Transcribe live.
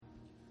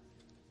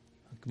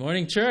Good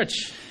morning,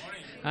 church.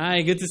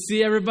 Hi, good to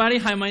see everybody.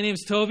 Hi, my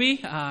name's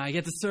Toby. I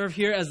get to serve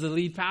here as the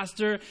lead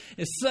pastor.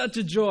 It's such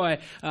a joy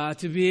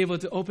to be able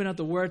to open up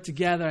the Word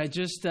together. I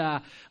just,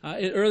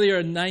 earlier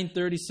at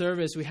 9:30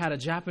 service, we had a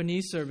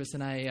Japanese service,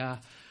 and I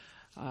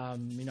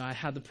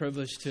had the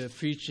privilege to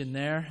preach in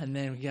there, and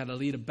then we got to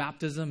lead a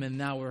baptism, and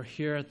now we're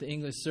here at the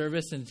English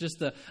service, and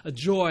just a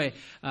joy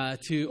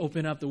to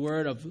open up the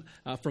Word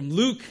from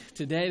Luke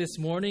today, this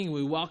morning.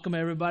 We welcome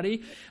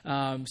everybody.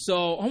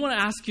 So I want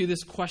to ask you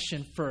this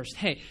question first.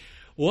 Hey,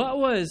 what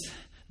was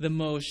the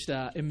most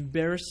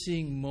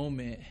embarrassing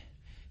moment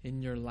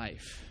in your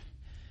life?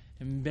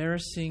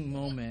 Embarrassing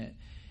moment.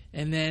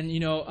 And then,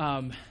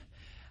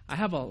 I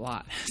have a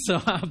lot.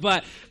 So,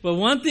 but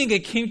one thing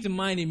that came to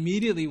mind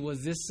immediately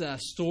was this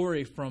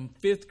story from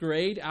 5th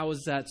grade. I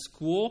was at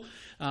school.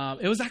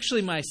 It was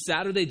actually my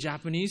Saturday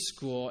Japanese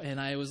school, and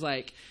I was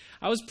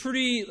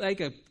pretty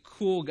like a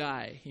cool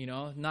guy,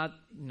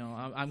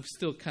 I'm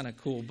still kind of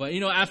cool, but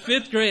at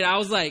 5th grade, I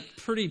was like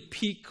pretty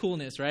peak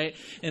coolness, right?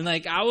 And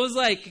like, I was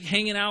like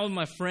hanging out with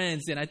my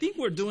friends, and I think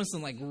we're doing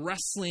some like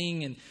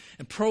wrestling, and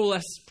pro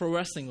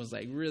wrestling was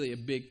like really a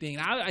big thing.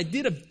 I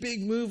did a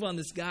big move on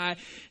this guy,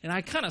 and I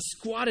kind of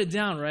squatted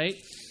down, right?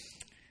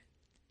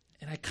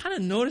 And I kind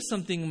of noticed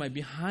something in my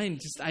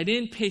behind. I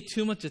didn't pay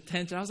too much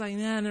attention. I was like,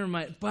 nah, never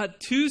mind. But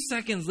 2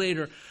 seconds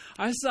later,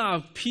 I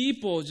saw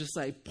people just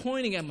like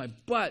pointing at my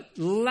butt,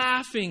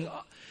 laughing.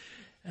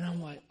 And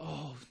I'm like,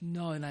 oh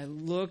no. And I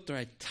looked, or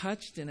I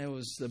touched, and it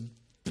was a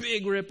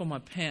big rip on my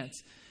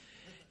pants.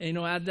 And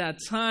at that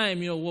time,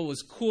 what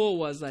was cool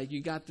was like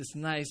you got this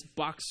nice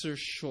boxer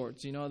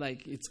shorts,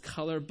 like it's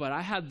colored, but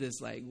I had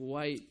this like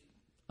white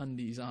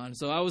undies on.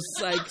 So I was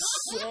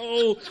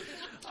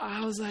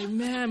like,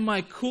 man,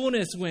 my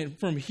coolness went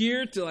from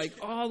here to like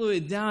all the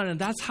way down. And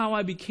that's how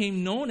I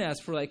became known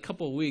as for like a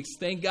couple of weeks.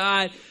 Thank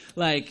God,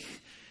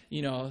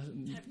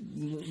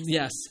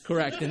 yes,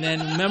 correct. And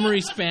then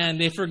memory span,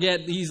 they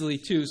forget easily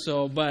too.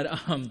 So, but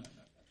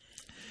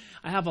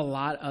I have a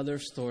lot other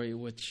story,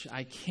 which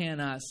I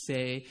cannot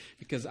say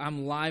because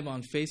I'm live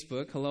on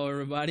Facebook. Hello,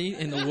 everybody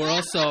in the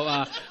world. So,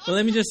 but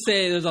let me just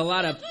say there's a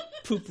lot of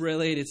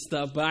poop-related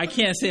stuff, but I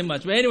can't say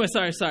much. But anyway,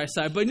 sorry.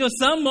 But,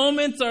 some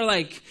moments are,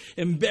 like,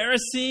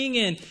 embarrassing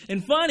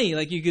and funny.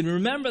 Like, you can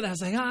remember that. I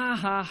was like,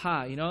 ha,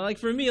 ha. Like,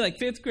 for me, like,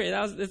 5th grade,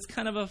 it's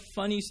kind of a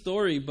funny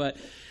story. But,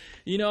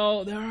 there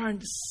are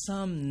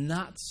some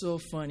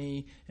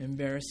not-so-funny,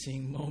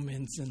 embarrassing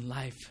moments in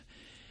life.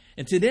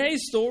 And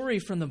today's story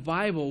from the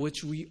Bible,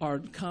 which we are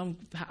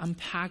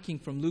unpacking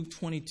from Luke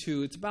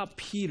 22, it's about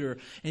Peter.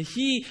 And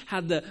he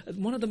had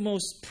one of the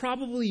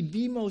probably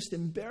the most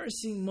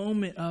embarrassing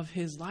moment of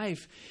his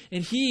life.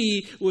 And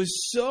he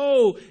was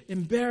so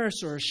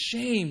embarrassed or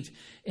ashamed.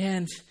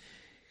 And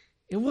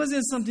it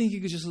wasn't something he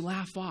could just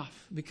laugh off,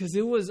 because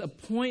it was a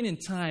point in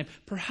time,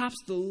 perhaps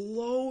the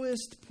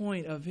lowest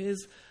point of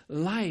his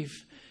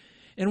life.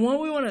 And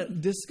what we want to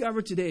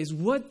discover today is,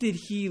 what did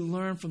he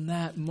learn from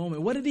that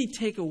moment? What did he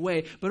take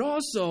away? But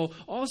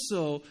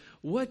also,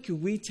 what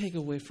could we take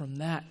away from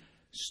that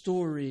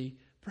story,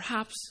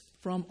 perhaps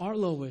from our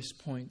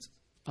lowest point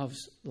of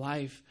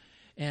life?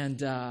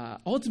 And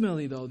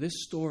ultimately, though,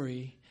 this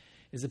story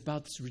is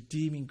about this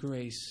redeeming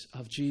grace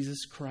of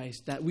Jesus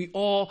Christ that we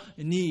all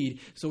need.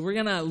 So we're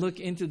going to look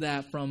into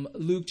that from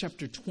Luke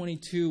chapter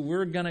 22.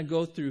 We're going to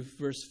go through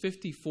verse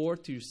 54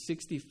 to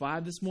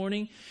 65 this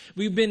morning.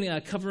 We've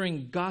been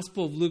covering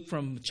Gospel of Luke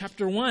from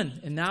chapter 1.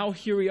 And now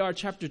here we are,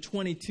 chapter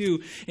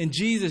 22, in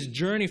Jesus'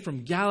 journey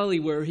from Galilee,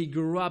 where he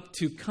grew up,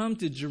 to come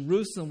to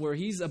Jerusalem, where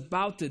he's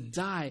about to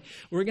die.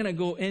 We're going to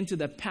go into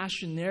the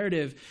Passion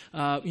narrative,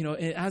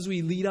 as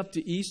we lead up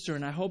to Easter.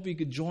 And I hope you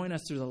could join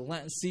us through the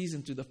Lenten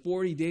season, through the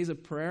 40 days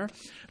of prayer.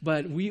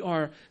 But we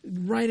are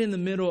right in the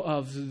middle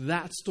of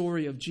that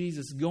story of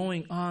Jesus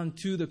going on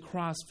to the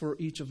cross for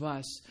each of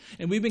us.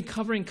 And we've been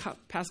covering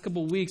past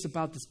couple of weeks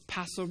about this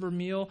Passover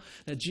meal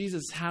that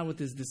Jesus had with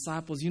his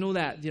disciples.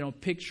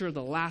 That picture,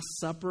 the Last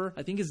Supper,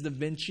 I think it's Da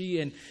Vinci.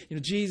 And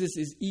Jesus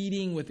is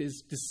eating with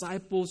his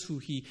disciples, who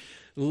he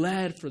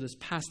led for this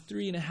past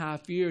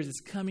 3.5 years.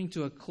 Is coming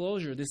to a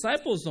closure.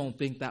 Disciples don't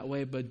think that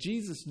way, but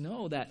Jesus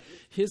knows that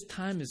his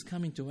time is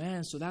coming to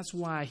end. So that's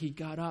why he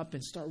got up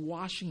and started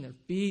washing their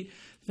feet,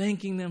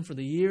 thanking them for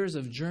the years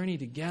of journey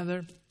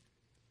together.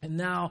 And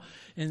now,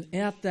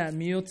 at that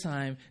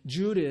mealtime,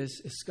 Judas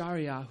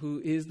Iscariot,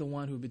 who is the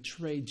one who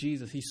betrayed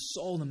Jesus, he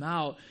sold him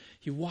out.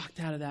 He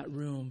walked out of that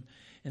room.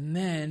 And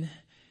then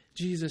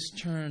Jesus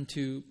turned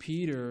to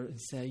Peter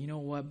and said, "You know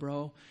what,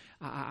 bro?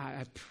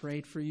 I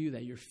prayed for you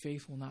that your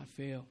faith will not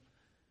fail."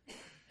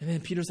 And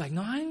then Peter's like,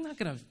 "No, I'm not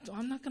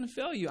gonna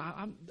fail you.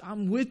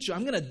 I'm with you.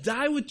 I'm gonna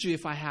die with you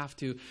if I have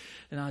to."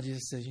 And now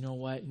Jesus says, "You know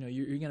what?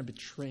 You're gonna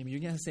betray me.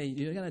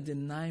 You're gonna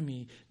deny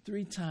me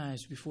 3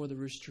 times before the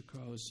rooster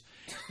crows."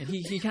 And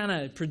he kind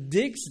of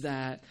predicts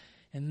that.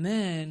 And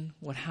then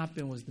what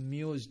happened was the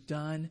meal was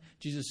done.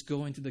 Jesus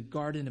going to the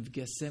Garden of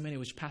Gethsemane,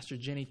 which Pastor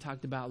Jenny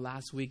talked about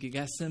last week.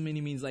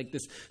 Gethsemane means like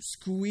this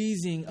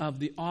squeezing of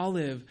the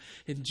olive.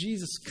 And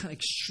Jesus kind of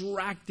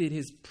extracted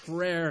his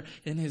prayer,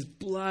 and his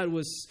blood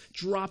was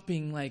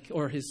dropping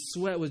or his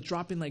sweat was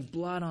dropping like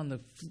blood on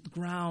the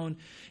ground.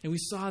 And we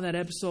saw that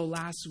episode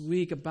last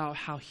week about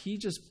how he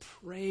just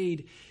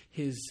prayed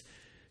his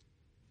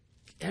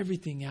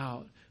everything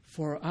out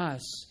for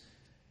us.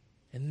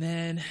 And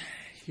then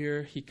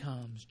here he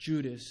comes.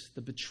 Judas,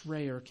 the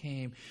betrayer,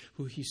 came,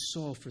 who he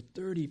sold for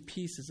 30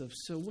 pieces of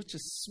silver, which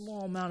is a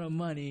small amount of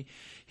money,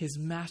 his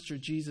master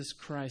Jesus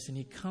Christ. And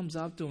he comes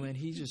up to him and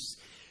he just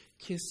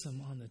kisses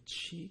him on the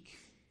cheek.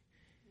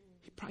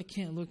 He probably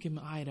can't look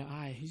him eye to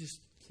eye. He just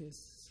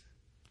kisses.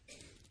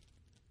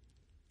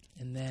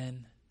 And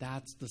then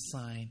that's the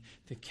sign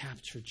to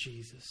capture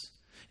Jesus.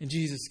 And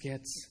Jesus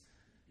gets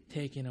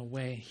taken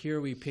away. Here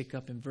we pick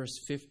up in verse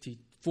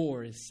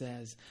 54. It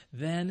says,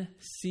 "Then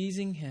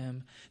seizing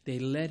him, they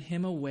led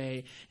him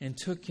away and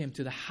took him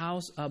to the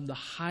house of the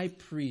high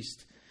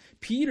priest.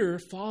 Peter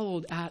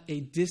followed at a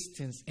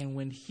distance, and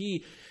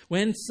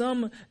when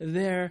some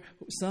there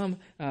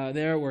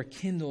were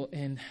kindled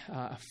in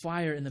a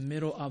fire in the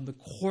middle of the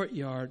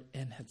courtyard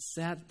and had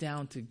sat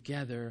down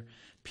together,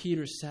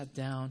 Peter sat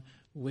down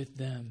with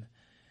them."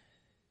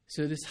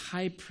 So this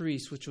high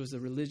priest, which was a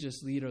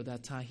religious leader at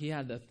that time, he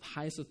had the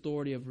highest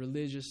authority of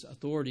religious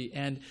authority.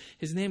 And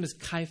his name is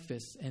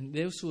Caiaphas. And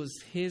this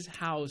was his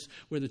house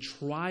where the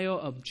trial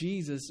of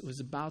Jesus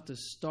was about to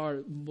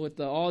start with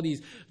all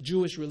these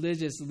Jewish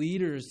religious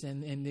leaders.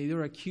 And they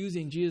were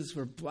accusing Jesus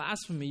for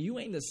blasphemy. You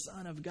ain't the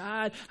Son of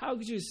God. How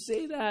could you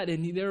say that?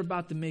 And they were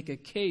about to make a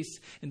case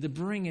and to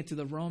bring it to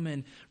the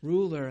Roman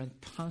ruler and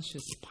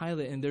Pontius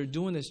Pilate. And they're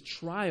doing this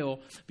trial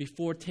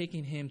before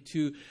taking him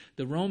to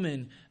the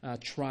Roman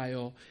trial.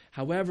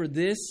 However,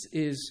 this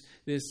is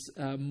this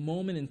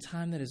moment in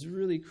time that is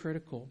really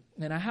critical.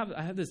 And I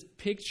have this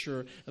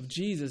picture of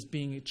Jesus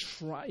being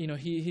tried.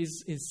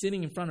 He's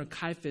sitting in front of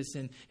Caiaphas,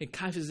 and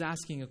Caiaphas is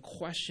asking a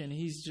question.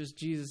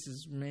 Jesus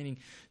is remaining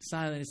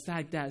silent. It's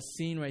like that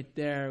scene right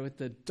there with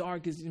the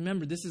darkest.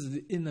 Remember, this is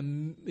in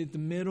the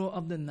middle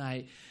of the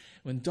night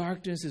when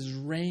darkness is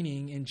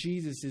reigning and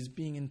Jesus is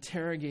being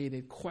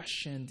interrogated,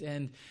 questioned,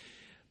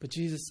 but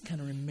Jesus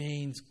kind of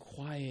remains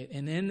quiet.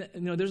 And then,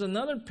 there's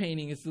another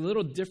painting. It's a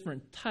little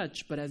different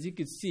touch, but as you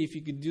could see, if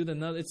you could do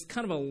it's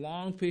kind of a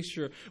long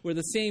picture where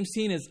the same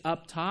scene is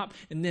up top,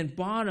 and then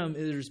bottom,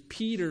 there's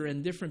Peter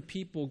and different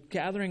people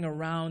gathering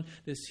around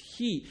this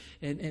heat.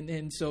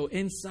 And so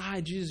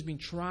inside, Jesus is being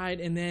tried,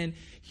 and then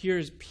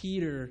here's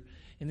Peter.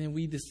 And then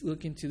we just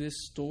look into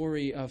this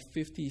story of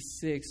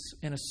 56.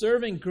 And a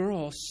servant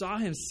girl saw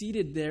him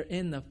seated there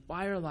in the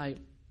firelight.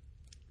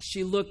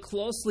 She looked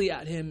closely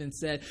at him and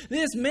said,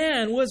 "This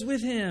man was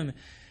with him."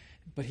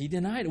 But he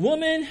denied.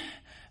 "Woman,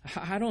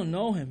 I don't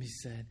know him," he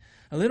said.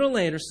 A little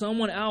later,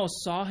 someone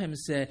else saw him and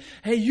said,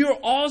 "Hey, you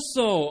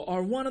also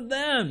are one of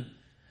them."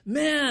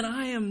 "Man,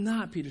 I am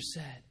not," Peter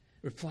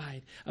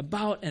replied.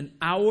 About an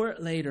hour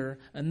later,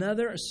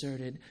 another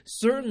asserted,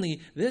 "Certainly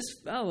this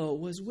fellow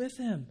was with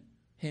him."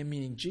 Him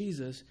meaning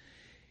Jesus.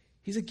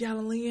 "He's a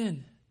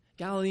Galilean."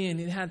 Galilean,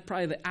 he had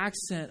probably the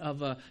accent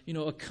of a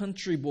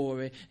country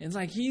boy. And it's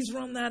like, he's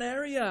from that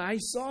area. I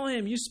saw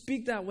him. You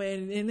speak that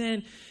way. And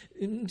then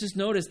just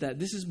notice that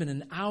this has been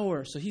an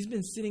hour. So he's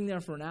been sitting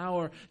there for an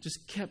hour,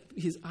 just kept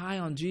his eye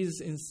on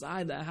Jesus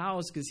inside the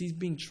house because he's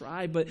being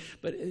tried. But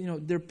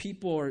their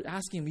people are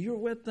asking him, "You're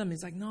with them?"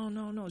 He's like,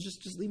 no,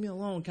 just leave me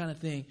alone kind of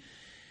thing.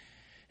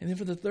 And then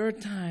for the third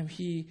time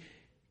he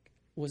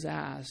was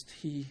asked,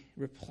 he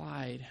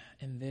replied,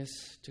 and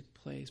this took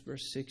place.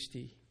 Verse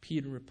 60,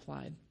 Peter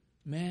replied,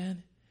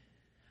 "Man,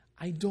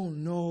 I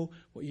don't know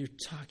what you're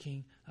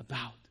talking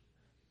about."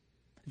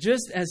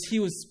 Just as he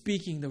was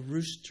speaking, the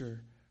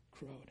rooster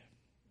crowed.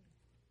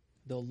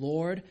 The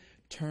Lord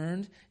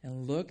turned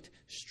and looked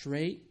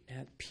straight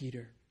at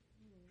Peter.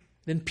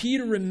 Then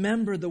Peter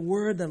remembered the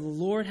word that the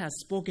Lord had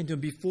spoken to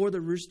him before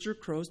the rooster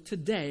crows.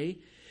 "Today,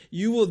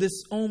 you will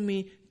disown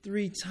me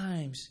 3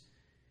 times.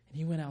 And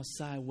he went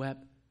outside,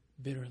 wept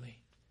bitterly.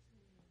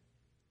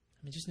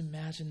 Just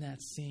imagine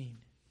that scene.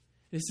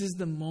 This is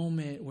the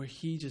moment where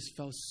he just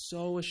felt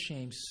so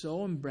ashamed,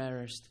 so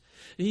embarrassed.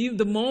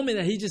 The moment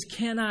that he just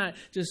cannot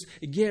just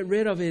get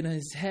rid of it in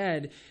his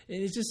head.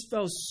 And it just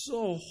felt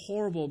so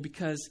horrible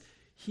because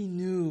he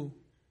knew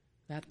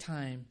that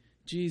time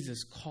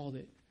Jesus called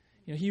it.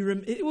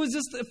 It was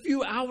just a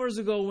few hours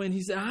ago when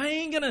he said,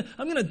 I'm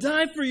going to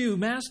die for you,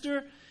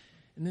 Master.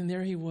 And then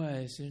there he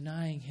was,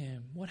 denying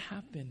him. What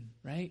happened,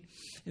 right?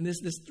 And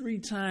this 3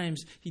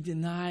 times he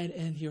denied,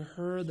 and he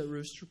heard the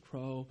rooster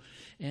crow,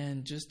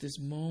 and just this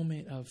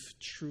moment of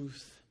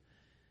truth.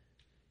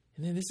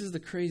 And then this is the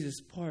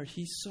craziest part.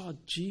 He saw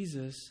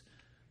Jesus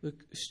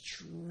look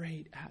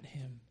straight at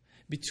him.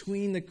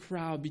 Between the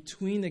crowd,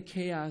 between the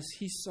chaos,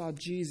 he saw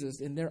Jesus,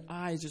 and their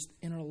eyes just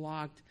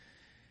interlocked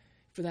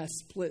for that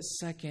split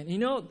second.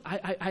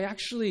 I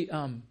actually...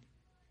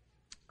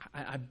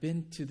 I've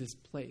been to this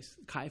place,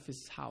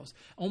 Caiaphas' house,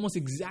 almost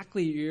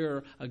exactly a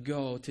year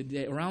ago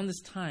today. Around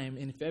this time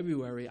in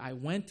February, I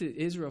went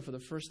to Israel for the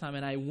first time,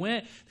 and I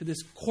went to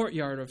this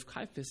courtyard of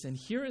Caiaphas, and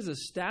here is a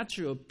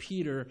statue of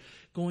Peter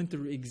going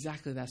through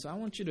exactly that. So I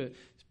want you to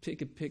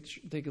take a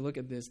picture, take a look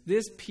at this.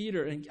 This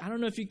Peter, and I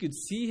don't know if you could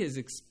see his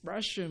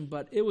expression,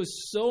 but it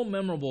was so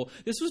memorable.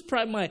 This was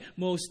probably my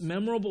most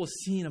memorable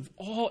scene of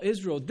all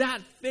Israel. That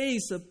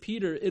face of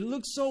Peter, it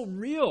looked so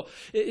real.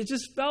 It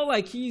just felt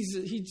like he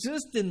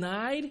just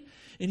denied,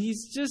 and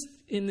he's just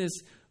in this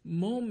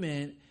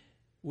moment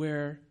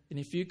where, and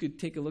if you could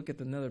take a look at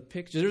another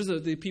picture, there's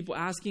the people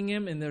asking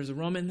him, and there's a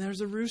Roman, and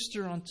there's a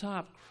rooster on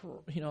top,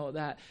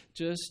 that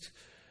just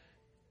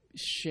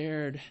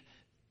shared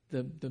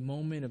the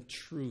moment of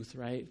truth,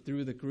 right?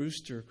 Through the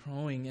rooster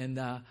crowing. And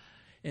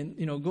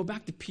go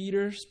back to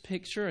Peter's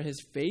picture, his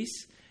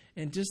face,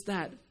 and just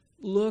that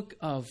look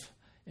of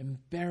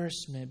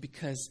embarrassment,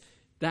 because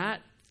that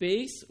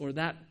face, or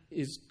that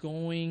is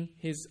going,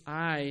 his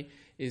eye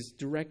is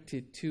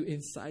directed to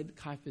inside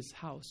Caiaphas'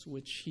 house,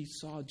 which he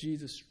saw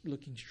Jesus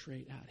looking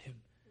straight at him.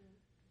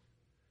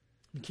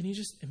 And can you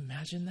just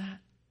imagine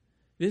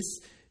that?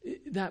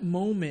 That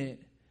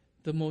moment,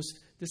 the most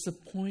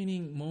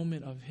disappointing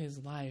moment of his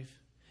life.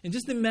 And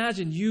just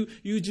imagine you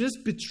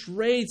just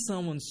betrayed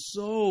someone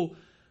so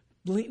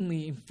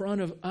blatantly in front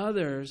of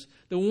others.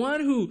 The one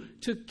who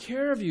took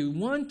care of you,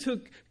 one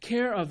took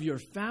care of your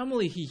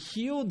family. He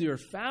healed your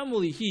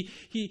family.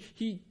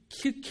 He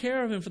took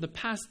care of him for the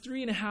past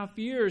 3.5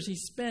 years. He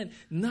spent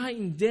night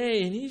and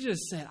day, and he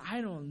just said,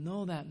 I don't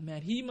know that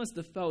man. He must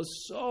have felt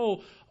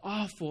so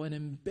awful and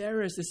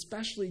embarrassed,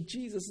 especially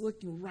Jesus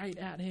looking right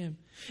at him.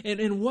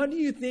 And what do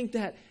you think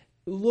that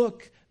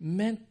look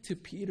meant to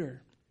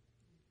Peter?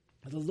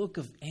 The look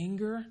of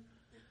anger,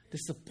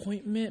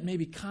 disappointment,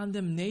 maybe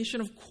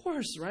condemnation. Of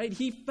course, right?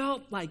 He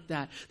felt like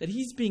that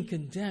he's being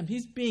condemned.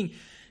 He's being,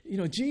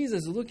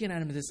 Jesus looking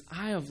at him with this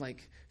eye of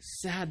like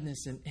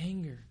sadness and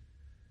anger.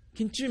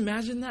 Can't you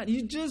imagine that?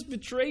 You just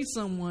betrayed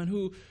someone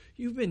who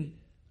you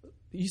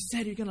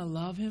said you're going to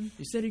love him.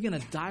 You said you're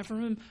going to die for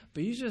him,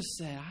 but you just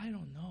said, I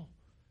don't know.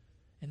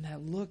 And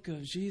that look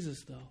of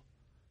Jesus, though,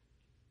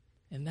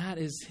 and that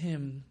is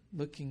him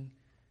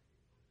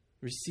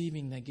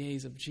receiving the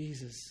gaze of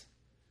Jesus.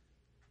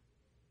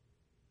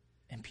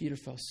 And Peter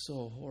felt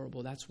so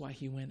horrible. That's why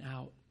he went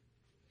out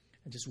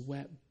and just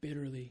wept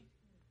bitterly.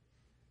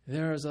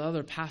 There is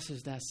another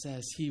passage that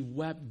says he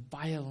wept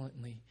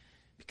violently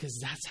because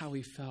that's how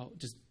he felt,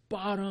 just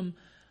bottom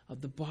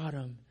of the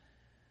bottom.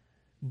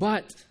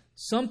 But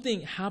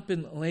something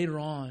happened later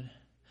on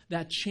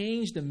that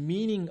changed the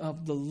meaning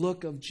of the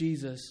look of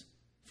Jesus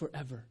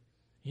forever.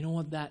 You know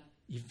what that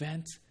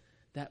event,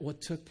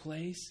 what took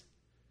place?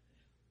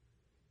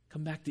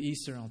 Come back to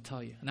Easter and I'll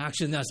tell you. And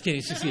actually, no, I was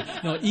kidding.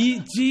 No,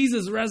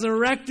 Jesus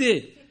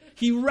resurrected.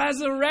 He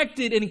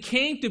resurrected and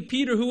came to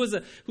Peter,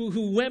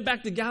 who went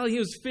back to Galilee. He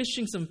was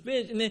fishing some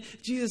fish. And then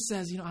Jesus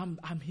says,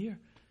 I'm here.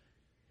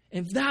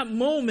 And that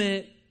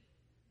moment,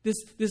 this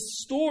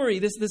story,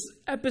 this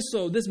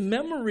episode, this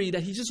memory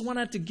that he just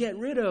wanted to get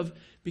rid of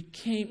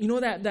became,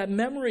 that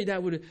memory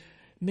that would have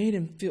made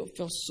him feel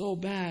so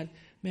bad.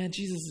 Man,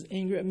 Jesus is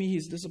angry at me.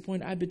 He's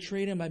disappointed. I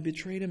betrayed him.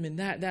 And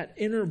that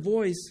inner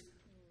voice,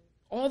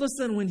 all of a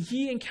sudden when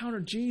he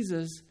encountered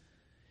Jesus,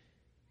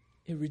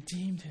 it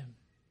redeemed him.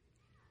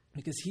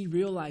 Because he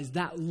realized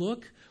that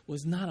look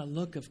was not a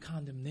look of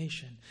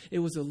condemnation. It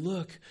was a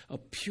look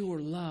of pure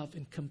love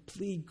and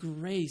complete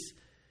grace,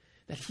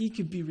 that he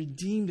could be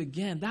redeemed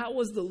again. That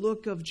was the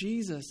look of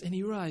Jesus. And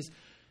he realized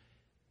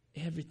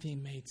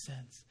everything made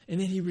sense. And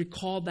then he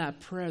recalled that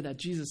prayer that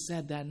Jesus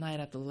said that night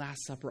at the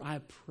Last Supper. I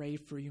pray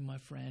for you, my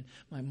friend,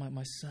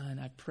 my son.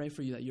 I pray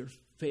for you that your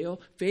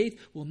faith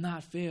will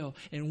not fail.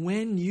 And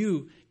when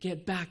you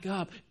get back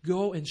up,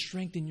 go and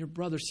strengthen your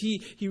brothers.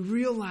 He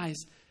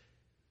realized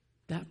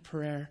that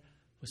prayer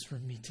was for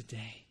me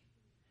today.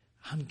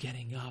 I'm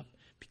getting up,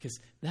 because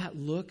that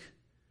look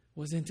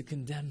wasn't to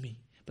condemn me,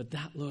 but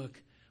that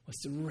look was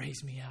to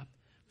raise me up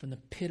from the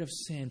pit of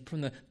sin, from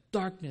the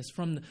darkness,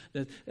 from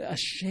the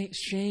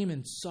shame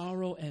and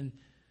sorrow and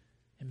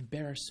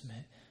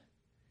embarrassment.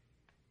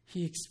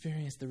 He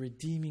experienced the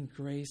redeeming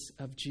grace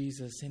of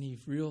Jesus, and he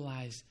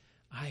realized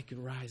I could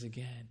rise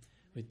again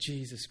with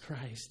Jesus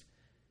Christ.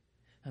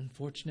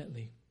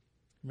 Unfortunately,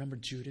 remember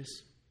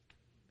Judas?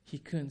 He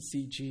couldn't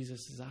see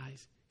Jesus'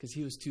 eyes because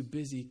he was too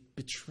busy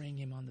betraying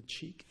him on the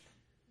cheek.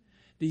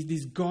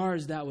 These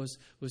guards that was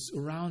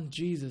around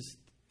Jesus,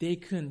 they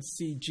couldn't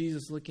see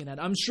Jesus looking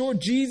at. I'm sure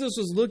Jesus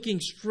was looking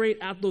straight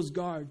at those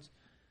guards.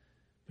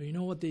 But you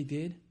know what they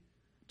did?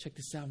 Check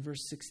this out in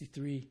verse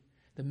 63.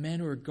 The men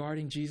who were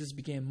guarding Jesus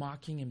began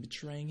mocking and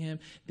betraying him.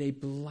 They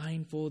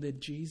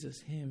blindfolded Jesus,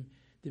 him.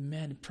 The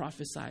men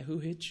prophesied, who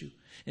hit you?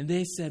 And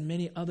they said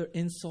many other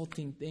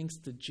insulting things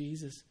to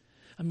Jesus.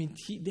 I mean,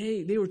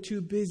 they were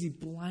too busy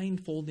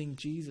blindfolding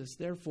Jesus.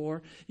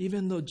 Therefore,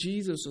 even though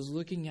Jesus was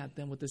looking at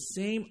them with the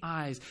same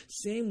eyes,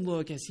 same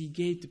look as he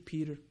gave to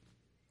Peter,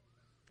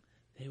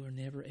 they were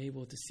never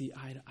able to see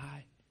eye to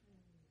eye.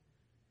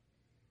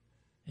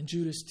 And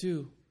Judas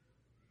too.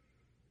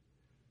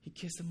 He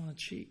kissed him on the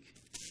cheek.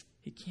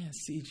 He can't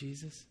see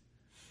Jesus.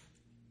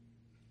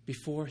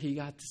 Before he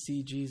got to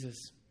see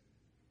Jesus,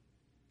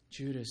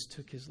 Judas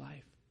took his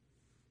life.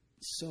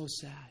 So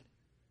sad.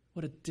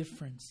 What a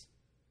difference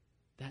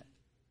that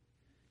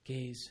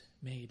gaze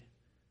made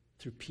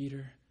through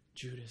Peter,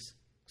 Judas.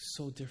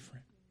 So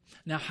different.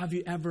 Now, have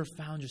you ever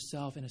found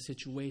yourself in a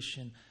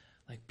situation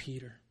like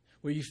Peter,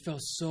 where you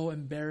felt so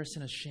embarrassed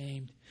and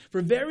ashamed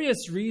for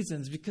various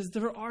reasons? Because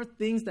there are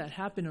things that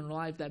happen in our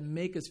life that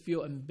make us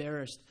feel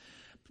embarrassed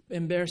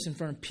in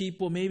front of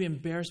people, maybe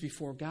embarrassed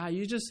before God.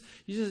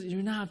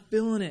 You're not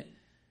feeling it.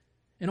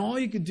 And all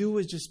you could do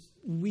is just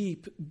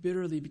weep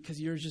bitterly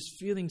because you're just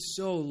feeling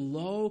so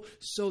low,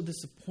 so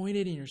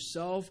disappointed in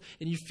yourself,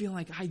 and you feel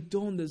like I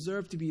don't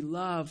deserve to be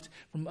loved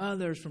from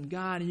others, from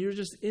God, and you're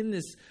just in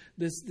this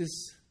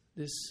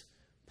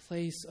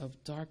place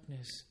of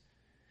darkness.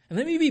 And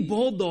let me be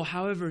bold, though,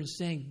 however, in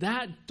saying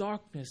that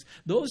darkness,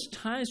 those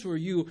times where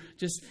you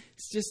just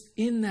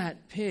in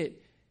that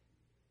pit,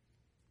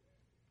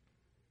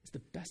 is the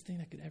best thing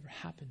that could ever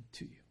happen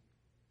to you.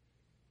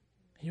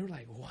 And you're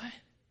like, what?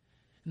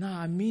 No,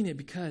 I mean it,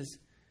 because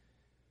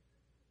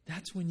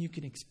that's when you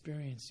can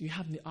experience, you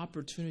have the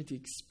opportunity to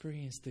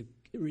experience the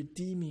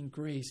redeeming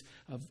grace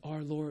of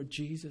our Lord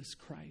Jesus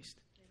Christ.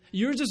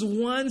 You're just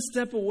one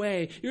step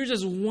away. You're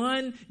just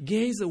one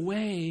gaze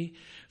away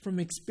from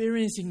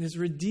experiencing this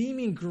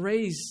redeeming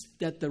grace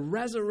that the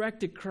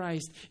resurrected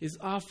Christ is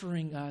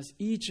offering us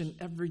each and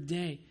every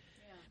day.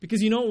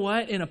 Because you know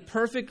what? In a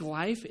perfect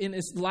life, in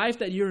this life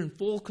that you're in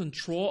full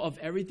control of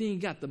everything, you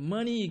got the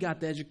money, you got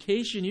the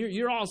education,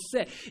 you're all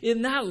set.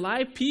 In that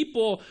life,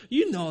 people,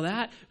 you know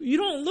that. You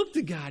don't look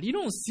to God. You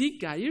don't seek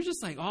God. You're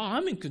just like, oh,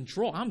 I'm in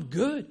control. I'm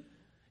good.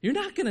 You're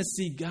not going to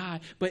see God.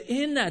 But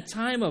in that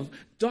time of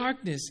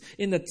darkness,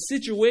 in the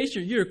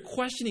situation, you're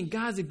questioning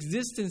God's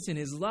existence and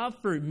his love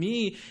for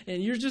me.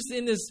 And you're just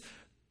in this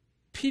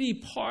pity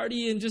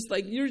party and just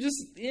like, you're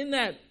just in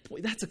that.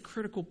 That's a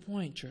critical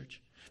point,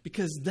 church.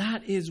 Because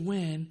that is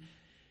when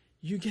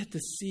you get to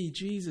see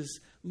Jesus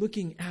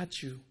looking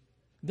at you.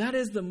 That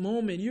is the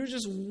moment. You're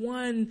just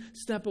one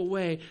step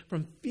away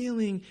from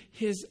feeling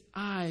his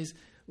eyes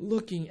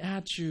looking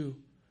at you.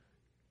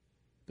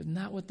 But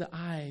not with the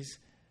eyes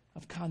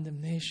of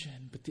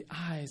condemnation, but the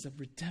eyes of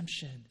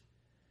redemption.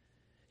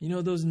 You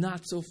know, those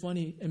not so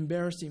funny,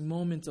 embarrassing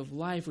moments of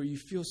life where you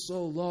feel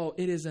so low,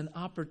 it is an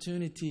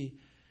opportunity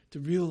to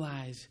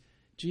realize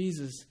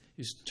Jesus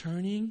is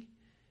turning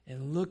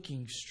and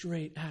looking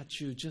straight at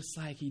you, just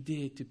like he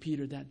did to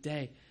Peter that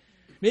day.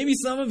 Maybe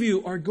some of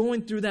you are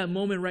going through that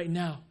moment right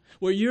now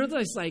where you're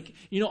just like,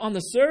 you know, on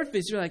the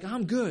surface, you're like,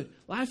 I'm good.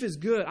 Life is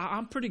good.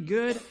 I'm pretty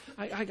good.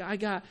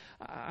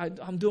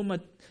 I'm doing my,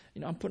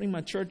 you know, I'm putting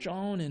my church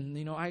on, and,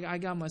 you know, I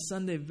got my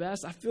Sunday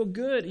vest. I feel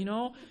good, you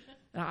know.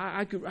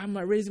 I'm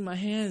not raising my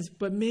hands,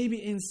 but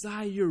maybe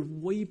inside you're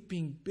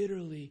weeping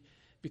bitterly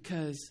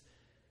because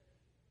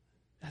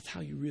that's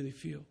how you really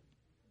feel.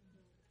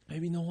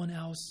 Maybe no one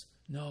else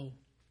knows.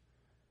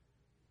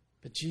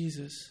 But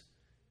Jesus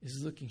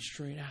is looking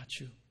straight at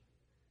you.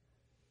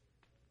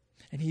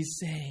 And he's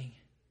saying,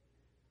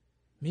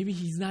 maybe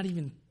he's not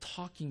even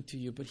talking to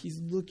you, but he's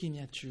looking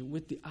at you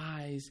with the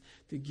eyes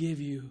to give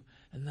you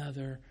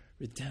another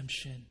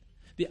redemption.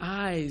 The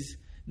eyes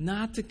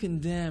not to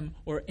condemn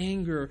or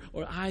anger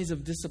or eyes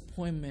of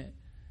disappointment,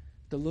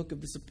 the look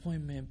of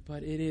disappointment,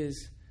 but it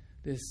is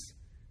this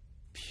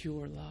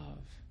pure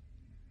love,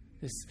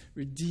 this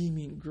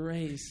redeeming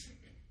grace.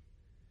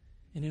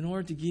 And in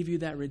order to give you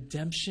that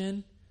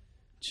redemption,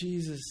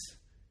 Jesus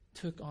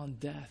took on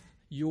death,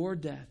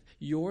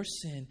 your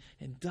sin,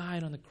 and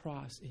died on the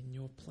cross in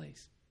your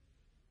place.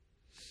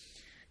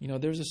 You know,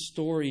 there's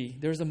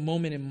a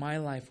moment in my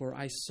life where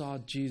I saw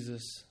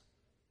Jesus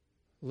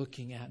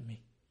looking at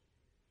me.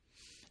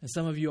 And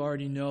some of you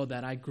already know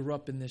that I grew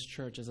up in this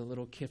church as a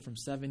little kid from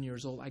 7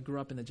 years old. I grew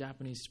up in the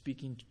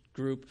Japanese-speaking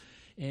group.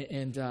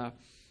 And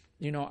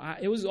you know,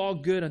 it was all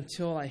good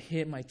until I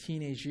hit my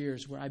teenage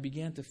years where I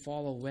began to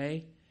fall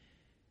away.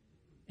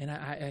 And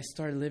I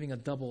started living a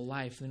double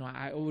life. You know,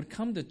 I would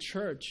come to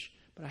church,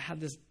 but I had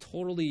this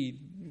totally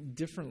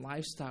different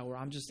lifestyle where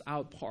I'm just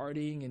out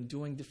partying and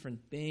doing different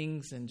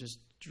things and just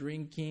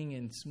drinking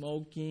and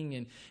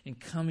smoking and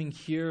coming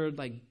here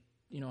like,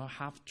 you know,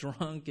 half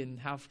drunk and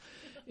half,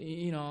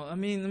 you know, I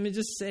mean, let me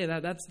just say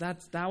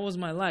that was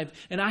my life.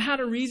 And I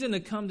had a reason to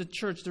come to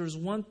church. There was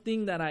one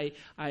thing that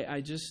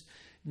I just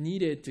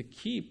needed to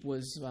keep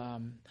was,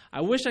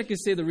 I wish I could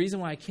say the reason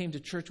why I came to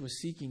church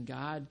was seeking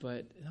God,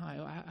 but no,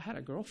 I had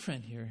a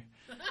girlfriend here.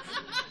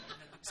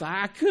 So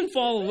I couldn't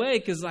fall away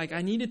because, like,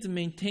 I needed to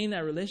maintain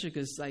that relationship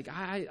because, like,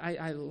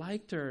 I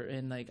liked her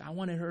and, like, I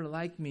wanted her to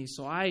like me.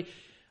 So I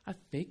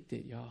faked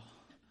it, y'all.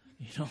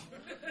 You know,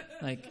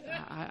 like,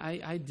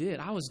 I did.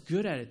 I was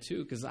good at it,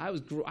 too, because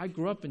I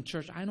grew up in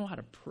church. I know how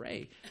to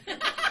pray.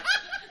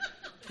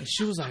 And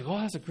she was like, oh,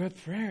 that's a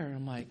great prayer.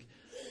 I'm like,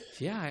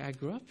 yeah, I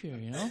grew up here,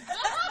 you know.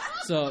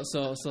 So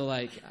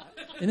like,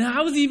 And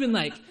I was even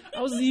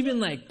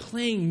like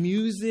playing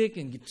music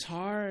and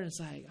guitar. And it's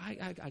like,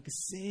 I could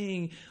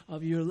sing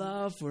of your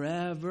love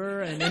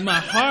forever. And in my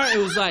heart, it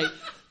was like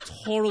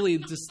totally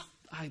just,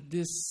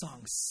 this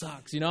song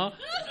sucks,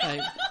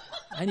 Like,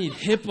 I need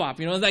hip hop,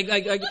 Like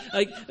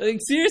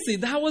seriously,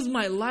 that was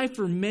my life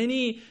for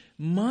many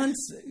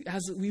months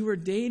as we were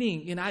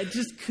dating, and I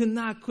just could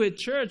not quit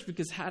church,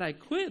 because had I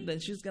quit, then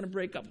she's gonna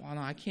break up. Oh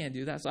no, I can't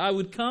do that. So I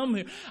would come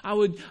here.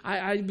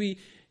 I'd be.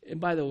 And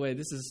by the way,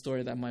 this is a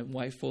story that my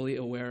wife fully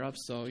aware of.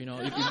 So if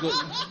you go,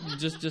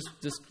 just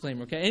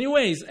disclaimer, okay?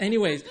 Anyways,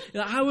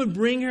 I would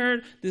bring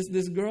her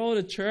this girl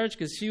to church,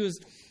 because she was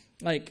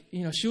like,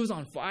 she was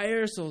on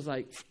fire. So it was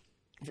like,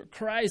 for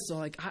Christ. So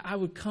like I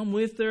would come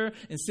with her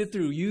and sit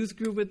through youth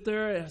group with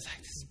her. And I was like,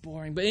 this is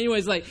boring. But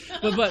anyways, but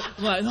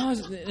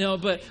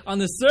on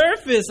the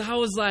surface, I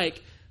was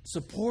like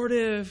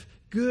supportive,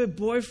 good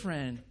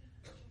boyfriend.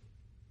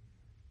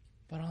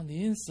 But on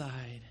the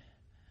inside,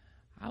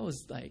 I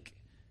was like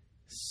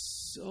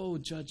so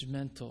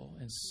judgmental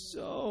and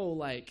so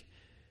like,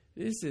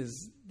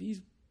 these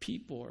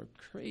people are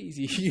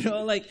crazy,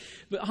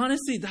 but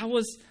honestly, that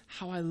was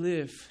how I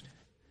lived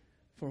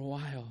for a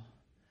while.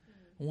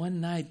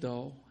 One night,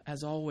 though,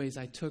 as always,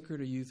 I took her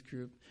to youth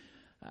group.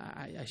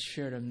 I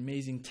shared an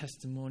amazing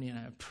testimony and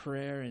a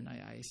prayer, and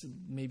I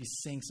maybe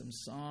sang some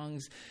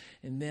songs.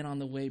 And then on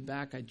the way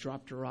back, I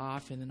dropped her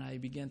off, and then I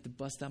began to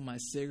bust out my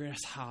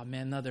cigarettes. Oh,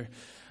 man,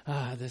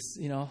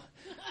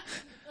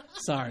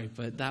 sorry,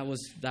 but that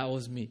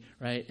was me,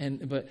 right?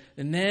 And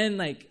then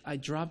like I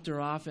dropped her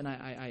off, and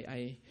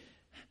I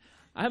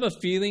have a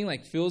feeling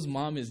like Phil's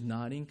mom is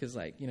nodding, because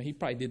like he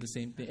probably did the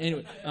same thing.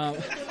 Anyway,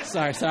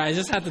 sorry, I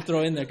just had to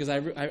throw in there,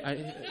 because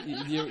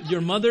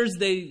your Mother's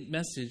Day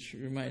message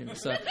reminded me.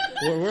 So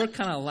we're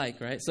kind of alike,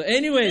 right? So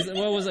anyways,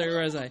 where was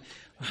I?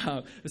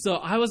 So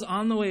I was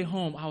on the way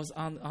home. I was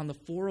on the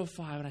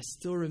 405, and I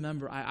still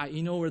remember.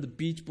 Where the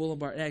Beach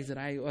Boulevard exit.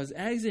 I was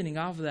exiting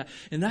off of that,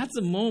 and that's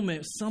the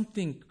moment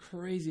something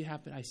crazy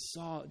happened. I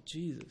saw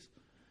Jesus.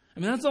 I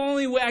mean, that's the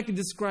only way I can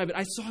describe it.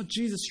 I saw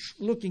Jesus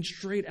looking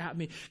straight at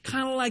me,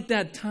 kind of like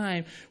that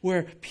time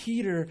where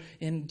Peter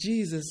and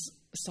Jesus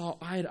saw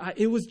eye to eye.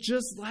 It was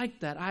just like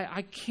that.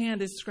 I can't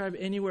describe it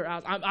anywhere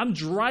else. I'm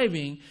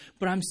driving,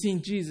 but I'm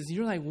seeing Jesus. And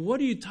you're like, what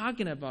are you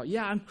talking about?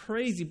 Yeah, I'm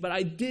crazy, but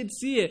I did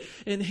see it.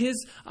 And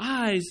his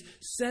eyes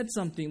said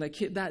something. Like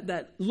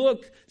that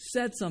look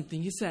said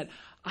something. He said,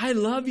 I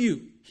love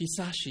you,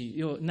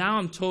 Hisashi. Now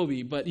I'm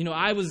Toby, but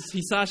I was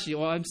Hisashi.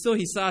 Well, I'm still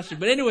Hisashi.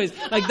 But anyways,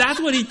 like that's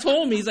what he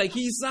told me. He's like,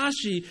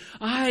 Hisashi,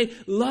 I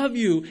love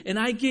you. And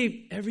I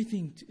gave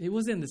everything. It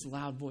wasn't this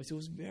loud voice. It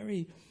was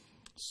very,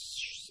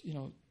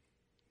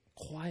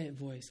 quiet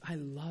voice. I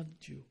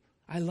loved you.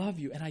 I love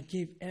you. And I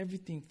gave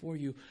everything for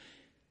you.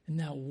 And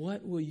now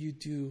what will you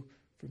do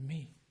for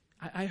me?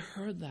 I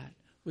heard that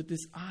with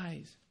his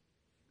eyes.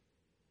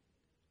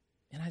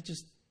 And I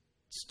just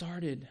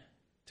started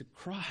to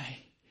cry.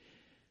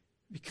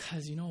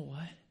 Because you know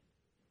what?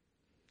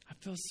 I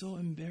felt so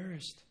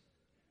embarrassed.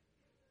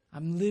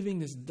 I'm living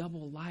this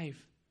double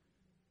life.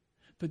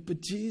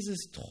 But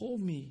Jesus told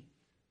me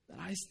that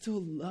I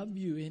still love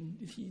you,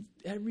 and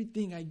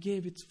everything I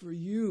gave, it's for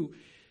you.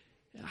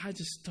 And I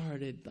just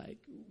started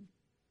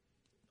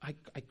I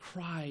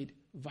cried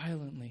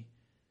violently,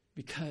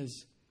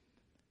 because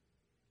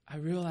I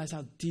realized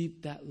how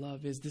deep that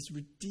love is. This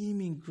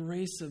redeeming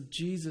grace of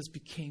Jesus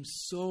became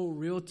so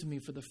real to me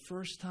for the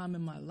first time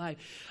in my life.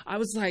 I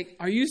was like,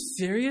 are you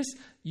serious?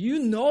 You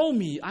know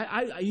me.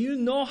 You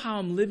know how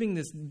I'm living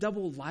this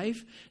double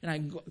life, and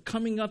I'm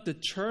coming up to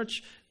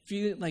church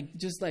feeling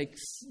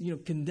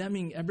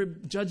condemning,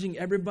 judging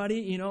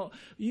everybody.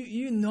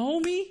 You know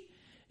me,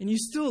 and you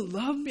still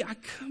love me. I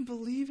couldn't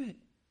believe it.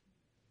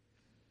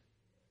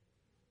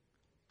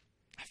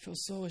 I feel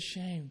so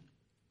ashamed.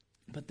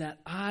 But that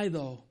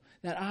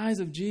eyes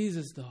of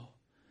Jesus, though,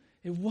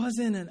 it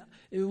wasn't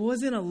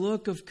a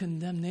look of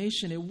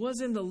condemnation. It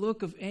wasn't a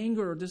look of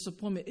anger or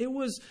disappointment. It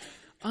was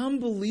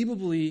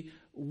unbelievably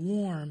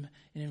warm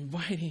and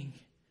inviting.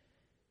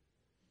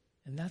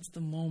 And that's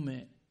the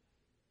moment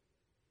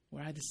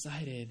where I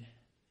decided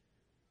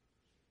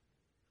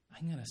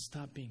I'm going to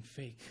stop being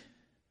fake.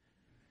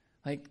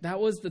 Like, that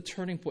was the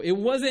turning point. It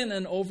wasn't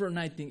an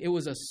overnight thing. It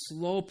was a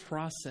slow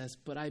process,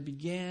 but I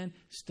began to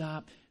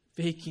stop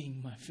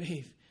faking my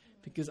faith,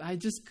 because I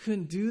just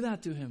couldn't do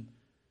that to him.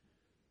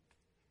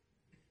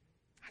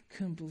 I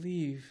couldn't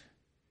believe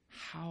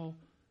how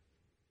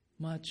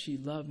much he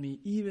loved me,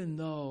 even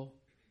though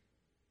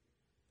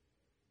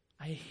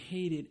I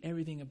hated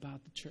everything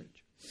about the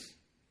church.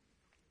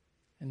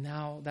 And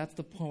now that's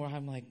the point where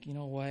I'm like, you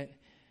know what?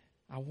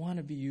 I want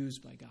to be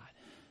used by God.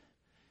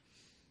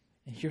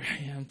 And here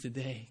I am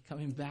today,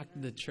 coming back to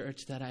the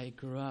church that I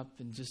grew up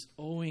and just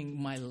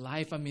owing my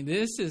life. I mean,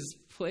 this is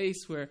a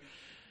place where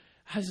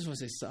I just want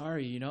to say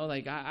sorry,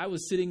 I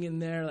was sitting in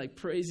there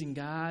praising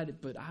God,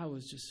 but I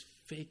was just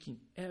faking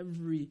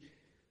every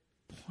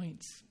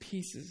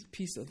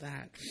piece of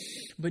that.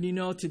 But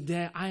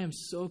today I am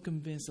so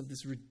convinced of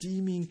this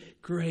redeeming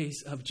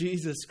grace of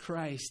Jesus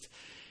Christ.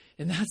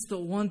 And that's the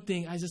one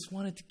thing I just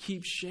wanted to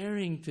keep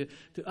sharing to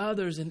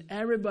others and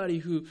everybody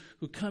who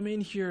come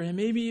in here, and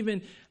maybe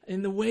even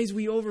in the ways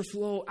we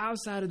overflow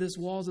outside of this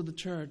walls of the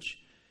church,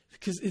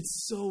 because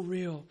it's so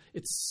real.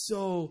 It's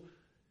so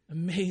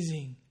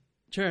amazing.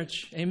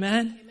 Church,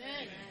 amen?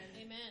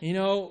 Amen. You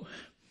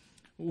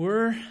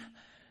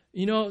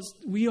know,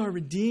 we are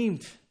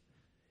redeemed.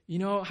 You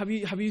know, have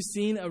you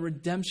seen a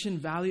redemption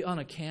value on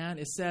a can?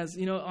 It says,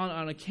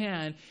 on a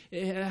can,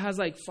 it has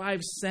like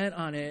 5 cents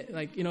on it.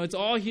 Like, it's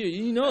all here.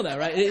 You know that,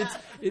 right?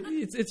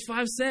 It's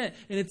 5 cents.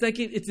 And it's like,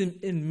 it's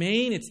in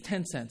Maine, it's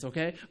 10 cents,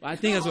 okay? I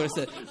think that's what it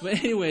said.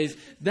 But anyways,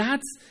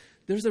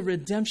 there's a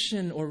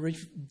redemption or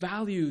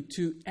value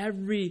to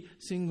every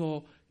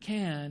single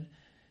can.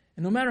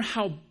 And no matter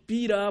how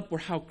beat up or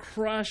how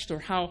crushed or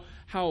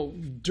how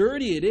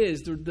dirty it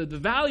is, the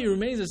value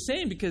remains the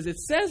same because it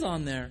says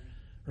on there.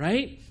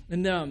 Right?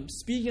 And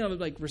speaking of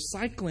like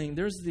recycling,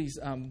 there's these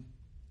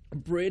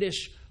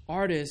British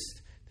artists.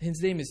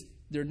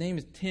 Their name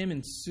is Tim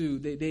and Sue.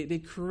 They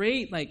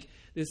create like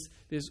this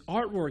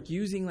artwork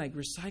using like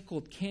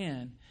recycled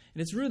can,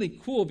 and it's really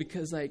cool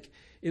because like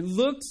it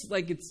looks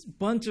like it's a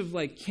bunch of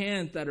like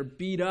cans that are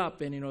beat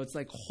up, and it's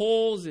like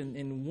holes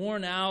and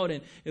worn out,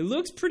 and it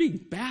looks pretty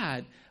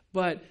bad.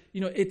 But,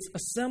 it's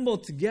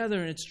assembled together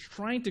and it's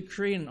trying to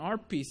create an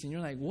art piece. And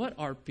you're like, what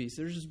art piece?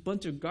 There's just a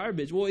bunch of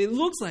garbage. Well, it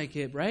looks like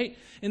it, right?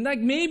 And like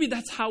maybe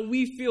that's how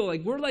we feel.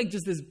 Like we're like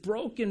just this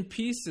broken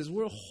pieces.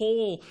 We're a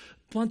whole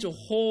bunch of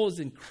holes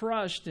and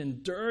crushed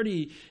and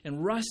dirty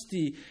and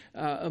rusty.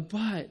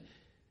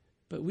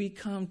 But we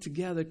come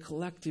together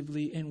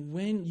collectively, and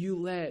when you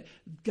let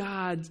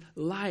God's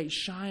light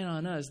shine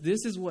on us,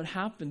 this is what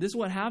happened. This is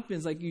what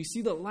happens. Like you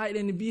see the light,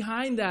 and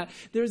behind that,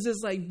 there's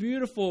this like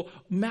beautiful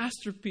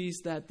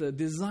masterpiece that the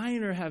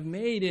designer have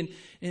made,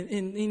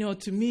 and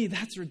to me,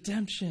 that's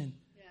redemption.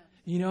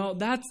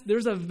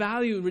 There's a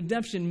value in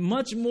redemption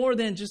much more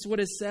than just what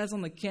it says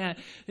on the can.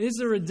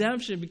 It's a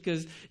redemption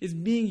because it's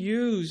being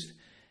used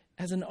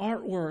as an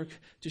artwork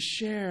to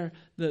share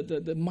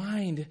the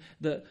mind,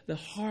 the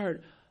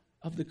heart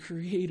of the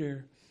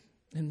Creator.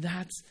 And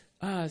that's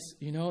us,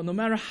 no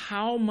matter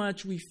how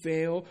much we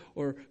fail,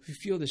 or we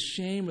feel the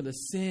shame or the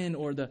sin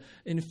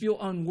and feel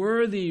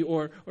unworthy,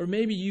 or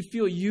maybe you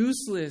feel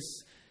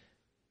useless,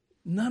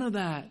 none of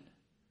that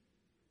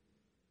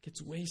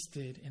gets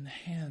wasted in the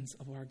hands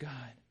of our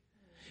God.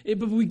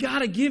 But we got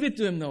to give it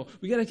to Him, though.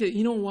 We got to get,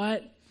 you know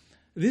what?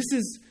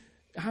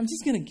 I'm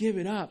just going to give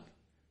it up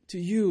to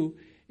you.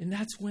 And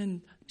that's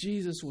when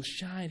Jesus will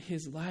shine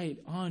His light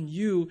on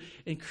you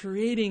and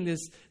creating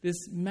this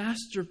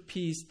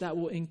masterpiece that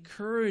will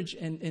encourage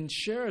and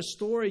share a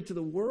story to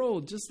the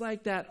world, just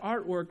like that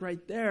artwork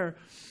right there.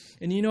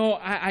 And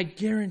I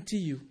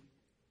guarantee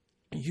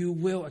you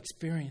will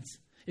experience.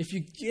 If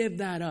you give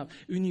that up,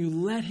 when you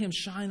let Him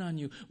shine on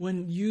you,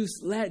 when you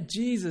let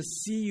Jesus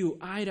see you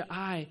eye to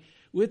eye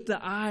with the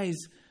eyes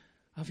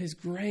of His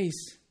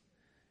grace,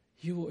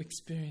 you will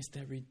experience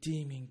that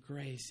redeeming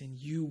grace, and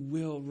you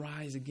will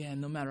rise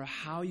again no matter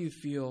how you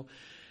feel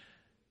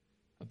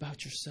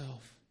about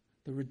yourself.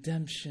 The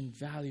redemption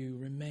value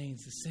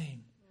remains the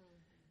same.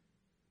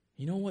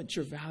 You know what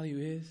your value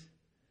is?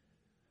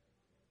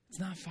 It's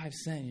not 5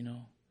 cents,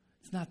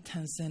 It's not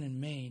 10 cents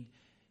in Maine.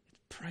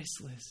 It's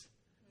priceless.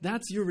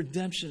 That's your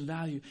redemption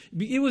value.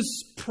 It was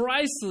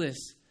priceless.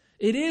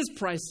 It is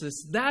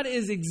priceless. That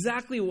is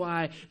exactly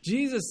why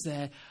Jesus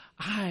said,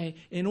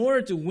 in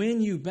order to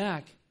win you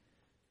back,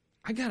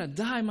 I got to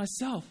die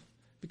myself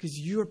because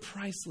you're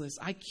priceless.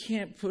 I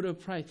can't put a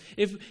price.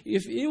 If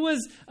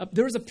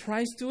there was a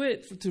price to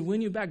it to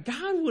win you back,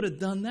 God would have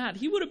done that.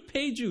 He would have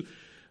paid you,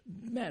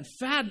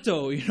 fat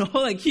dough,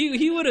 like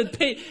he would have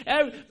paid,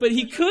 but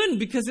He couldn't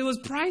because it was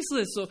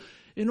priceless. So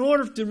in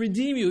order to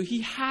redeem you,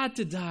 He had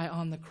to die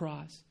on the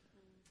cross.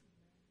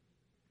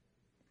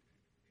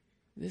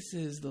 This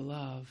is the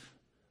love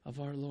of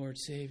our Lord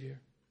Savior.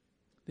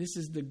 This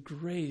is the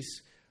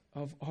grace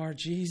of our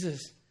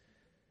Jesus.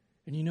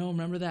 And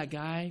remember that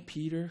guy,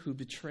 Peter, who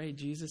betrayed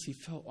Jesus? He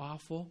felt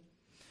awful.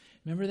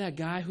 Remember that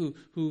guy who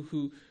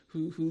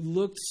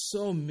looked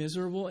so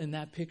miserable in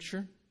that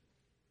picture?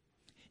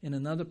 In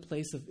another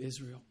place of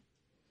Israel,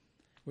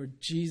 where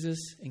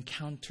Jesus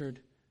encountered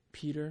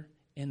Peter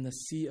in the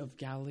Sea of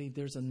Galilee,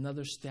 there's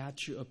another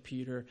statue of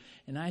Peter.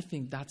 And I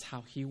think that's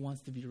how he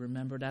wants to be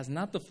remembered as.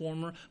 Not the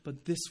former,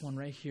 but this one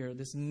right here,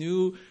 this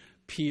new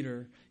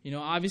Peter.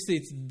 Obviously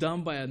it's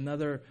done by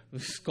another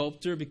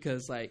sculptor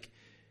because,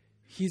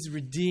 he's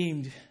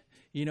redeemed,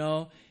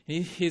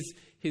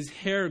 his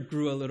hair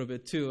grew a little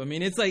bit too. I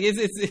mean,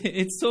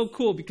 it's so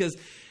cool because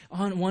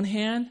on one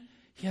hand,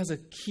 he has a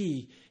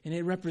key, and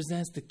it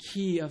represents the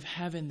key of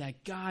heaven that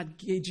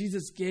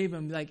Jesus gave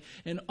him.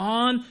 And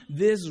on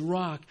this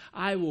rock,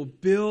 I will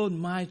build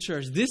my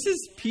church. This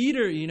is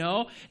Peter,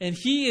 and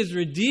he is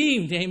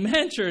redeemed.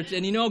 Amen, church.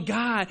 And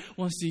God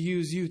wants to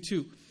use you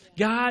too.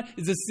 God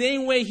is the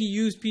same way He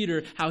used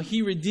Peter, how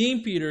He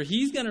redeemed Peter.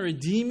 He's going to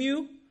redeem you.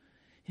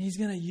 And He's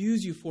going to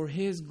use you for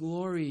His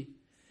glory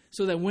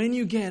So that when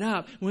you get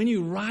up, when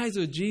you rise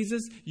with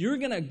Jesus, you're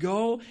going to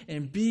go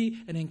and be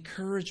an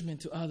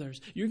encouragement to others.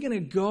 You're going to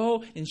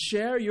go and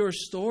share your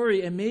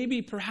story, and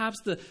maybe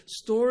perhaps the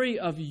story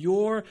of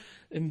your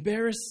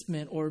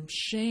embarrassment or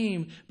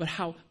shame,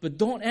 but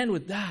don't end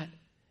with that.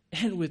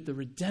 End with the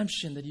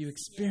redemption that you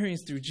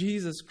experienced through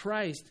Jesus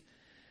Christ.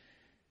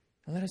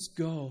 And let us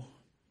go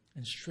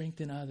and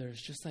strengthen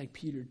others just like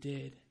Peter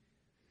did.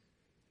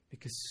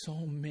 Because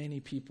so many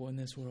people in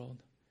this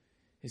world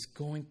is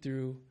going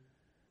through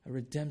a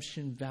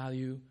redemption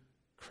value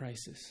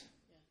crisis.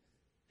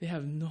 They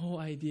have no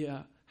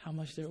idea how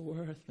much they're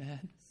worth,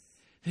 man.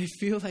 They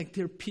feel like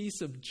they're a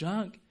piece of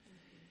junk.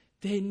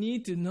 They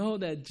need to know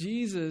that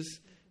Jesus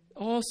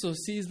also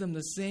sees them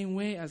the same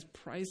way as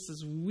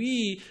priceless.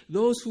 We,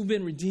 those who've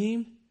been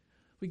redeemed,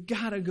 we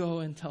got to go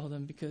and tell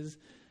them, because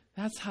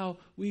that's how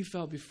we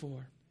felt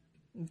before.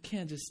 We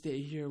can't just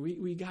stay here.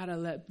 We got to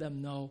let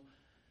them know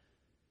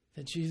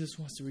that Jesus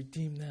wants to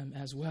redeem them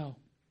as well.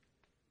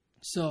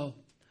 So,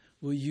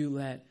 will you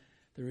let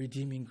the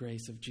redeeming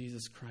grace of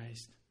Jesus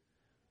Christ,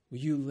 will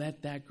you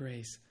let that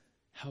grace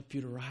help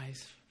you to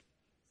rise?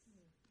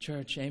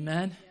 Church,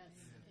 amen? Yes.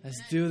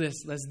 Let's do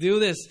this. Let's do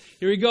this.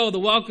 Here we go,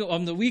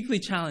 the weekly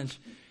challenge.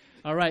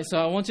 All right, so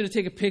I want you to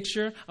take a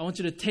picture. I want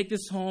you to take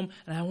this home,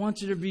 and I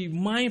want you to be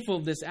mindful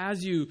of this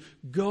as you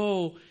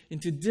go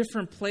into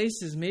different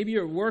places, maybe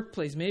your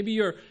workplace, maybe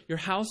your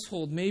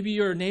household, maybe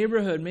your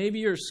neighborhood, maybe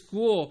your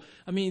school.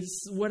 I mean,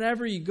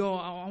 whatever you go,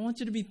 I want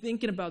you to be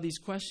thinking about these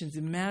questions.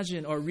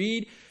 Imagine or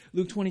read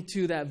Luke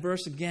 22, that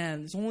verse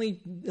again. It's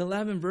only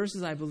 11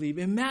 verses, I believe.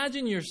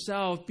 Imagine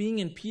yourself being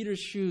in Peter's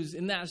shoes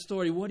in that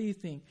story. What do you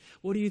think?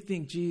 What do you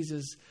think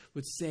Jesus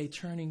would say,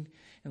 turning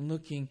and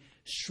looking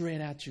straight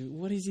at you?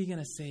 What is he going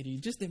to say to you?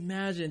 Just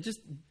imagine, just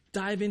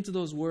dive into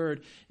those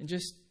words and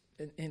just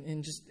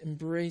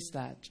embrace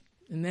that.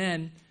 And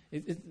then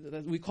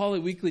we call it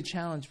weekly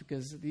challenge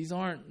because these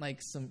aren't like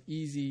some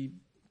easy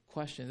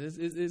questions.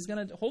 It's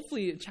going to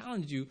hopefully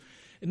challenge you.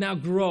 And now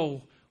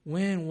grow.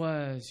 When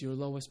was your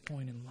lowest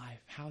point in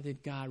life? How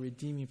did God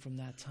redeem you from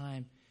that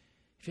time?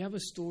 If you have a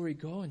story,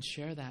 go and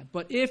share that.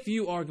 But if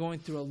you are going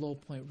through a low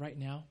point right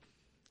now,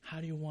 how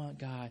do you want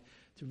God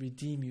to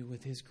redeem you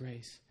with his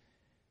grace?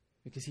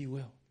 Because he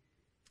will.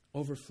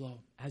 Overflow.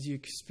 As you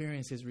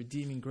experience his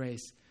redeeming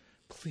grace,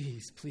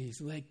 please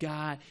let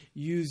God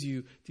use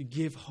you to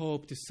give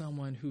hope to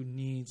someone who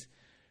needs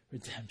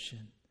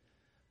redemption.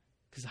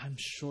 Because I'm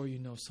sure you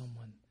know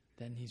someone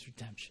that needs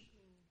redemption.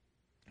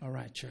 All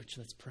right, church,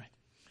 let's pray.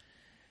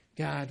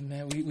 God,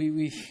 man,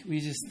 we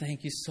just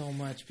thank you so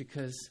much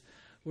because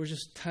we're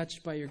just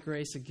touched by your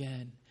grace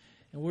again.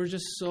 And we're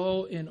just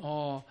so in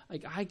awe.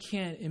 Like, I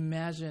can't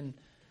imagine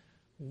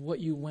what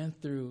you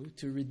went through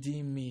to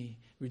redeem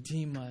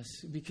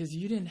us, because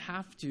you didn't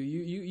have to.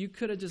 You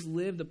could have just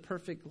lived a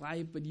perfect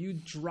life, but you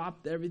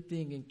dropped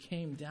everything and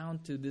came down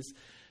to this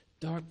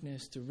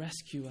darkness to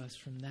rescue us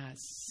from that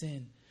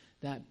sin,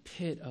 that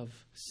pit of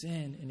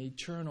sin and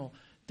eternal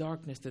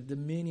darkness, the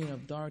dominion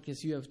of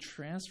darkness. You have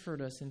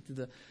transferred us into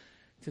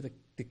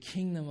the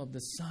kingdom of the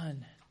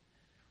Son.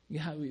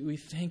 God, we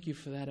thank you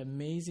for that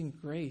amazing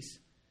grace,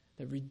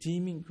 that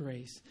redeeming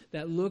grace,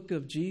 that look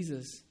of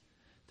Jesus,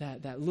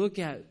 that look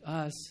at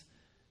us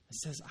that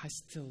says, I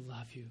still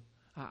love you.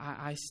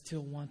 I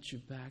still want you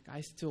back.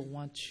 I still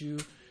want you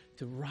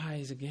to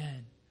rise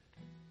again.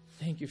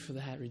 Thank you for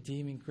that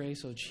redeeming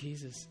grace, oh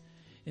Jesus.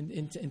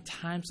 In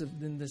times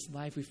in this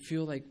life, we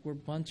feel like we're a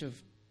bunch of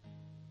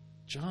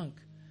junk,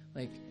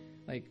 like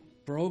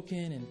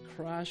broken and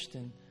crushed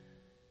and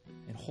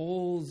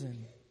holes.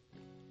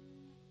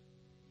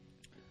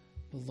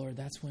 But Lord,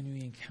 that's when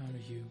we encounter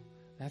you.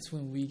 That's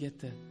when we get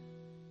to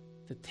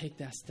take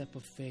that step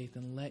of faith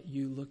and let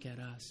you look at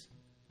us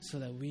so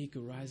that we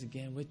could rise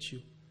again with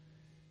you.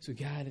 So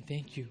God,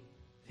 thank you.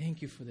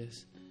 Thank you for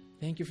this.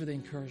 Thank you for the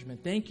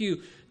encouragement. Thank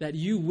you that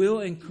you will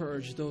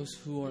encourage those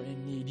who are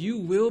in need. You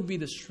will be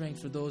the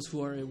strength for those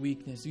who are in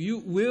weakness.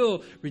 You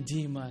will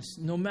redeem us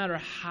no matter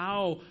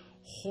how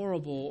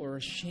horrible or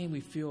ashamed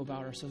we feel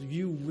about ourselves.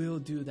 You will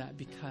do that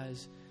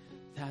because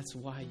that's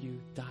why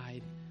you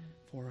died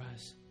for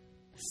us,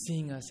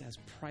 seeing us as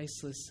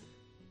priceless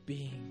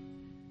being.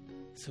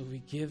 So we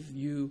give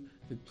you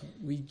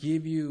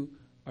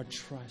our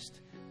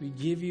trust. We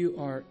give you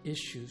our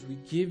issues. We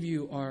give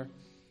you our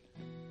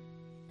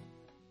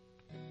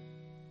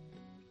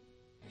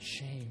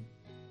shame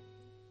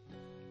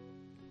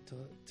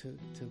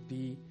to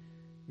be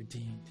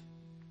redeemed.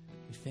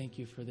 We thank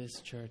you for this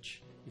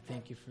church. We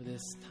thank you for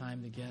this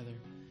time together.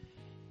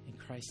 In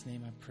Christ's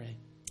name I pray.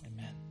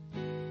 Amen.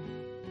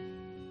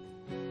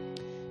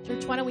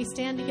 Church, why don't we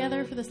stand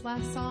together for this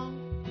last song?